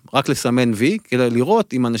פעם, רק לסמן וי, אלא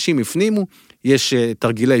לראות אם אנשים הפנימו, יש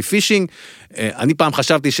תרגילי פישינג, אני פעם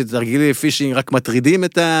חשבתי שתרגילי פישינג רק מטרידים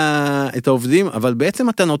את העובדים, אבל בעצם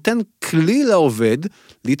אתה נותן כלי לעובד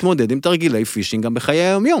להתמודד עם תרגילי פישינג גם בחיי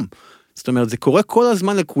היום-יום. זאת אומרת, זה קורה כל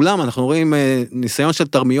הזמן לכולם, אנחנו רואים ניסיון של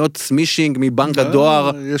תרמיות סמישינג מבנק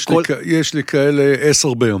הדואר. יש לי כאלה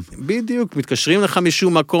 10 ביום. בדיוק, מתקשרים לך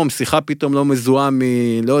משום מקום, שיחה פתאום לא מזוהה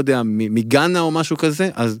לא יודע, מגנה או משהו כזה,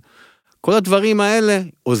 אז כל הדברים האלה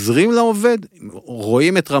עוזרים לעובד,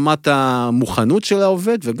 רואים את רמת המוכנות של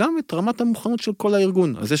העובד, וגם את רמת המוכנות של כל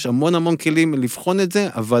הארגון. אז יש המון כלים לבחון את זה,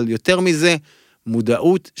 אבל יותר מזה,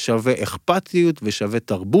 מודעות שווה אכפתיות ושווה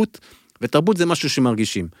תרבות, ותרבות זה משהו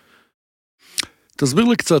שמרגישים. תסביר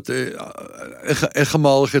לי קצת איך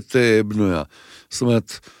המערכת בנויה. זאת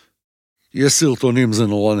אומרת, יש סרטונים, זה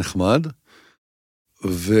נורא נחמד,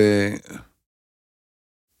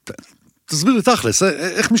 תסביר לי תכלס,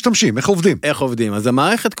 איך משתמשים, איך עובדים? איך עובדים? אז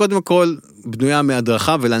המערכת קודם כל בנויה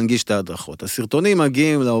מהדרכה ולהנגיש את ההדרכות. הסרטונים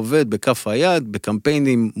מגיעים לעובד בכף היד,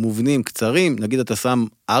 בקמפיינים מובנים קצרים, נגיד אתה שם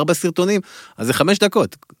 4 סרטונים, אז זה 5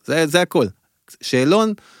 דקות, זה הכל.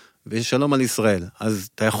 שאלון ושלום על ישראל. אז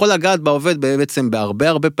אתה יכול לגעת בעובד בעצם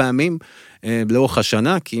הרבה פעמים לאורך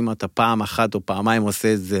השנה, כי אם אתה פעם אחת או פעמיים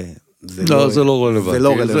עושה את זה, זה לא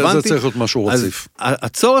רלוונטי. זה צריך להיות משהו רציף.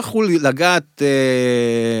 הצורך הוא לגעת,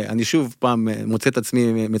 אני שוב פעם מוצא את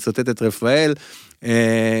עצמי מצוטט את רפאל,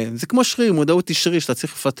 זה כמו שריר, מודעות היא שריר, שאתה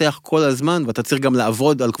צריך לפתח כל הזמן, ואתה צריך גם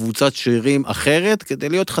לעבוד על קבוצת שרירים אחרת, כדי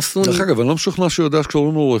להיות חסון. דרך אגב, אני לא משוכנע שהוא יודע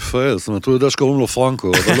שקוראים לו רפאל, זאת אומרת, הוא יודע שקוראים לו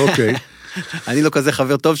פרנקו, אבל אוקיי. אני לא כזה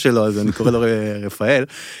חבר טוב שלו, אז אני קורא לו רפאל.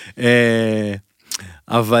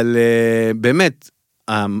 אבל באמת,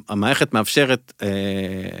 המערכת מאפשרת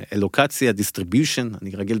אלוקציה, distribution,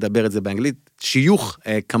 אני רגיל לדבר את זה באנגלית, שיוך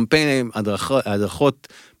קמפיינים, הדרכות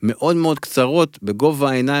מאוד קצרות, בגובה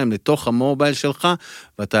העיניים לתוך המובייל שלך,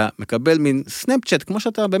 ואתה מקבל מין סנאפצ'אט, כמו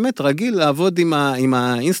שאתה באמת רגיל לעבוד עם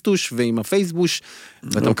האינסטוש ועם הפייסבוש,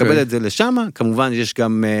 ואתה מקבל את זה לשם, כמובן יש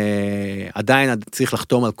גם, עדיין צריך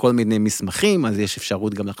לחתום על כל מיני מסמכים, אז יש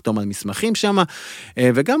אפשרות גם לחתום על מסמכים שם,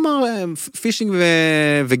 וגם פישינג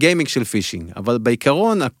וגיימינג של פישינג, אבל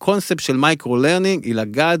בעיקרון הקונספט של מייקרו-לרנינג היא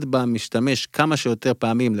לגעת במשתמש כמה שיותר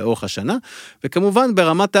פעמים לאורך השנה, וכמובן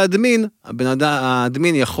ברמת האדמין,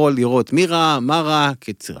 האדמין יכול לראות מי רע, מה רע,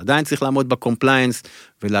 כי עדיין צריך לעמוד בקומפליינס,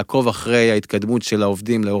 ולעקוב אחרי ההתקדמות של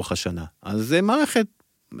העובדים לאורך השנה. אז זה מערכת,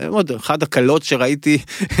 מאוד, אחת הקלות שראיתי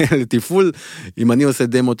לטיפול, אם אני עושה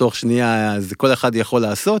דמו תוך שנייה, אז כל אחד יכול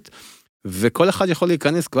לעשות, וכל אחד יכול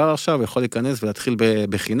להיכנס כבר עכשיו, יכול להיכנס ולהתחיל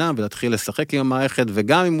בחינם, ולהתחיל לשחק עם המערכת,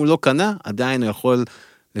 וגם אם הוא לא קנה, עדיין הוא יכול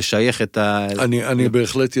לשייך את אני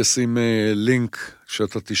בהחלט אשים לינק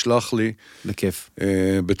שאתה תשלח לי. בכיף.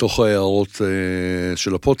 בתוך ההערות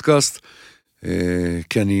של הפודקאסט,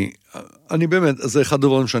 כי אני באמת, זה אחד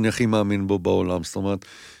הדברים שאני הכי מאמין בו בעולם, זאת אומרת,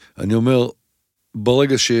 אני אומר,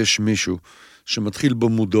 ברגע שיש מישהו שמתחיל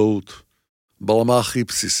במודעות, ברמה הכי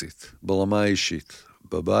בסיסית, ברמה האישית,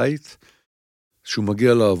 בבית, שהוא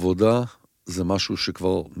מגיע לעבודה, זה משהו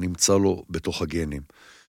שכבר נמצא לו בתוך הגנים.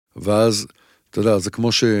 ואז, אתה יודע, זה כמו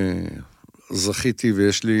שזכיתי,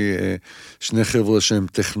 ויש לי 2 חבר'ה שהם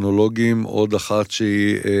טכנולוגיים, עוד אחת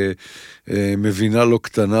שהיא מבינה לא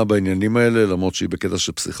קטנה בעניינים האלה, למרות שהיא בקטע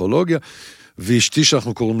של פסיכולוגיה, ואשתי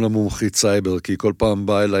שאנחנו קוראים לה מומחית סייבר, כי היא כל פעם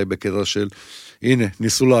באה אליי בקטע של, הנה,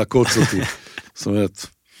 ניסו לעקוץ אותי. זאת אומרת,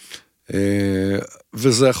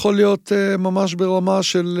 וזה יכול להיות ממש ברמה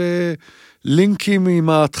של לינקים עם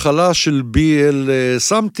ההתחלה של BL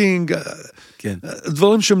something, כן.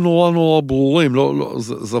 דברים שהם נורא ברורים,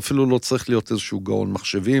 זה אפילו לא צריך להיות איזשהו גאון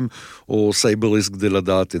מחשבים, או סייבריסט כדי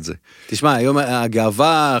לדעת את זה. תשמע, היום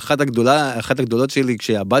הגאווה, אחת הגדולות שלי,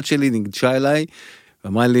 כשהבת שלי ניגשה אליי,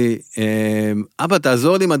 ואמרה לי, אבא,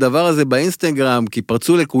 תעזור לי עם הדבר הזה באינסטגרם, כי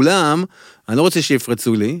פרצו לכולם, אני לא רוצה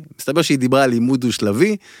שיפרצו לי. מסתבר שהיא דיברה על לימוד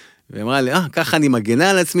דו-שלבי, ואמרה לי, ככה אני מגנה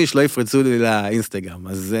על עצמי, שלא יפרצו לי לאינסטגרם.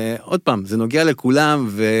 אז עוד פעם, זה נוגע לכולם,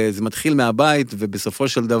 וזה מתחיל מהבית, ובסופו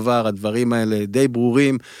של דבר, הדברים האלה די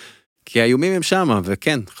ברורים, כי האיומים הם שם,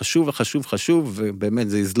 וכן, חשוב, ובאמת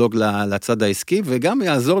זה יזלוג לצד העסקי, וגם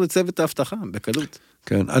יעזור לצוות ההבטחה, בקלות.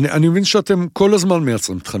 כן, אני מבין שאתם כל הזמן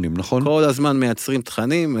מייצרים תכנים, נכון? כל הזמן מייצרים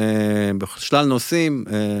תכנים, בשלל נושאים,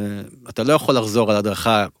 אתה לא יכול לחזור על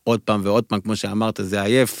הדרכה עוד פעם ועוד פעם, כמו שאמרת, זה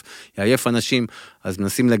יעייף אנשים, אז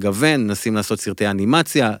מנסים לגוון, מנסים לעשות סרטי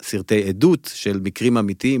אנימציה, סרטי עדות של מקרים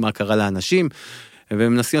אמיתיים, מה קרה לאנשים,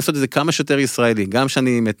 ומנסים לעשות את זה כמה שיותר ישראלי, גם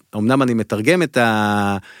שאני, אמנם אני מתרגם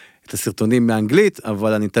את את הסרטונים מאנגלית,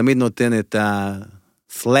 אבל אני תמיד נותן את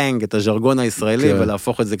הסלנג, את הז'רגון הישראלי,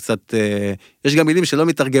 ולהפוך את זה קצת, יש גם מילים שלא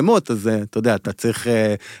מתרגמות, אז אתה יודע, אתה צריך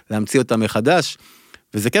להמציא אותם מחדש,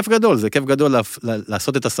 וזה כיף גדול, זה כיף גדול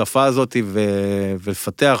לעשות את השפה הזאת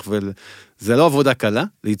ולפתח, וזה לא עבודה קלה,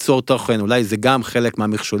 ליצור תוכן, אולי זה גם חלק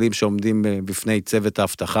מהמכשולים שעומדים בפני צוות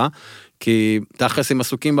ההבטחה, כי תכלס הם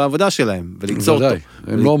עסוקים בעבודה שלהם, וליצור אותו.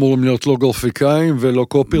 הם לא אמורים להיות לא גרפיקאים, ולא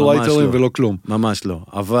קופירייטרים, ולא כלום. ממש לא,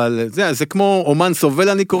 אבל זה כמו אומן סובל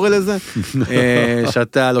אני קורא לזה,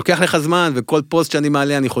 שאתה לוקח לך זמן, וכל פוסט שאני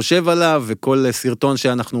מעלה אני חושב עליו, וכל סרטון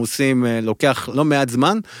שאנחנו עושים לוקח לא מעט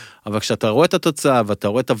זמן, אבל כשאתה רואה את התוצאה, ואתה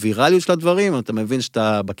רואה את הווירליות של הדברים, אתה מבין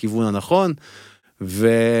שאתה בכיוון הנכון,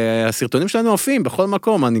 והסרטונים שלנו עופים בכל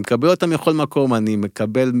מקום, אני מקבל אותם בכל מקום, אני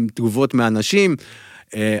מקבל תגובות מאנשים,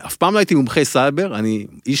 אף פעם לא הייתי מומחי סייבר, אני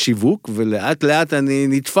איש שיווק, ולאט לאט אני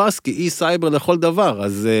נתפס כאיש סייבר לכל דבר,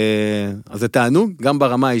 אז זה תענוג, גם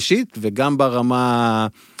ברמה האישית, וגם ברמה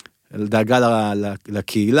דאגה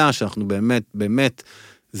לקהילה, שאנחנו באמת,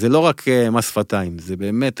 זה לא רק מס שפתיים, זה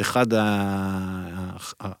באמת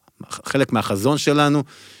חלק מהחזון שלנו,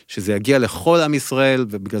 שזה יגיע לכל עם ישראל,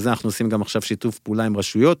 ובגלל זה אנחנו עושים גם עכשיו שיתוף פעולה עם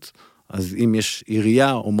רשויות, אז אם יש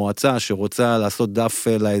עירייה או מועצה שרוצה לעשות דף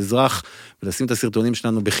לאזרח, ולשים את הסרטונים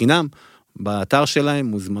שלנו בחינם, באתר שלהם,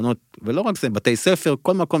 מוזמנות, ולא רק זה, בתי ספר,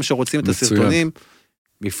 כל מקום שרוצים את הסרטונים,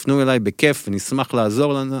 יפנו אליי בכיף, ונשמח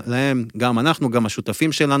לעזור להם, גם אנחנו, גם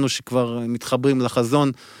השותפים שלנו, שכבר מתחברים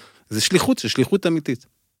לחזון, זה שליחות אמיתית.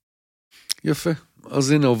 יפה,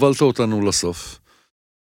 אז הנה, הובלת אותנו לסוף.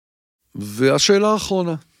 והשאלה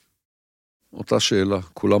האחרונה, אותה שאלה,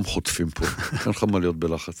 כולם חוטפים פה, אין לך מה להיות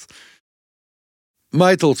בלחץ. מה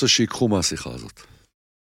היית רוצה שיקחו מהשיחה הזאת?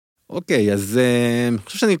 אוקיי, אז אני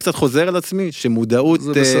חושב שאני קצת חוזר על עצמי, שמודעות,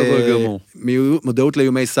 זה בסדר גמור. מודעות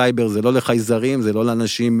לאיומי סייבר, זה לא לחייזרים, זה לא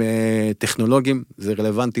לאנשים טכנולוגיים, זה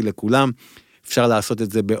רלוונטי לכולם, אפשר לעשות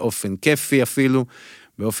את זה באופן כיפי אפילו,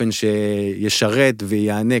 באופן שישרת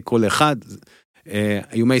ויענה כל אחד,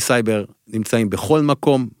 איומי סייבר נמצאים בכל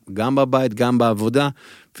מקום, גם בבית, גם בעבודה,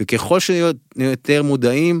 וככל שיותר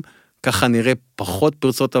מודעים, ככה נראה פחות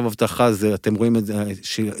פרצות אבטחה, אתם רואים את זה,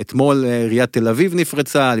 שאתמול עיריית תל אביב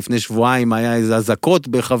נפרצה, לפני שבועיים היה איזה אזעקות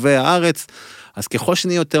ברחבי הארץ, אז ככל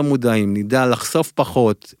שנהיה יותר מודעים, נדע לחשוף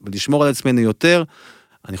פחות, ולשמור על עצמנו יותר,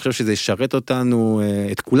 אני חושב שזה ישרת אותנו,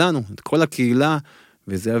 את כולנו, את כל הקהילה,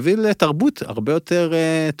 וזה יביא לתרבות הרבה יותר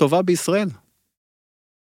טובה בישראל.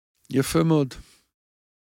 יפה מאוד.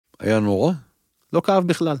 היה נורא? לא כאב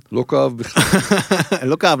בכלל. לא כאב בכלל.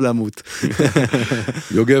 לא כאב למות.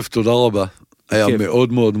 יוגב, תודה רבה. היה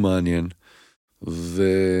מאוד מאוד מעניין.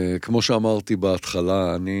 וכמו שאמרתי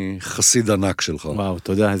בהתחלה, אני חסיד ענק שלך. וואו,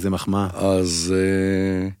 תודה, איזה מחמאה. אז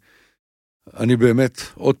אני באמת,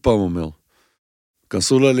 עוד פעם אומר,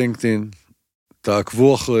 כנסו ללינקדאין,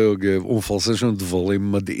 תעקבו אחרי יוגב, הוא מפרסם שם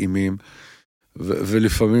דברים מדהימים,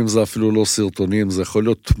 ולפעמים זה אפילו לא סרטונים, זה יכול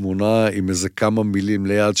להיות תמונה עם איזה כמה מילים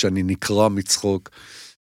ליד שאני נקרא מצחוק,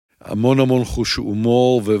 המון חוש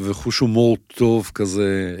הומור, וחוש הומור טוב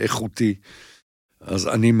כזה, איכותי, אז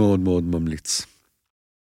אני מאוד מאוד ממליץ.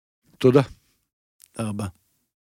 תודה. תודה רבה.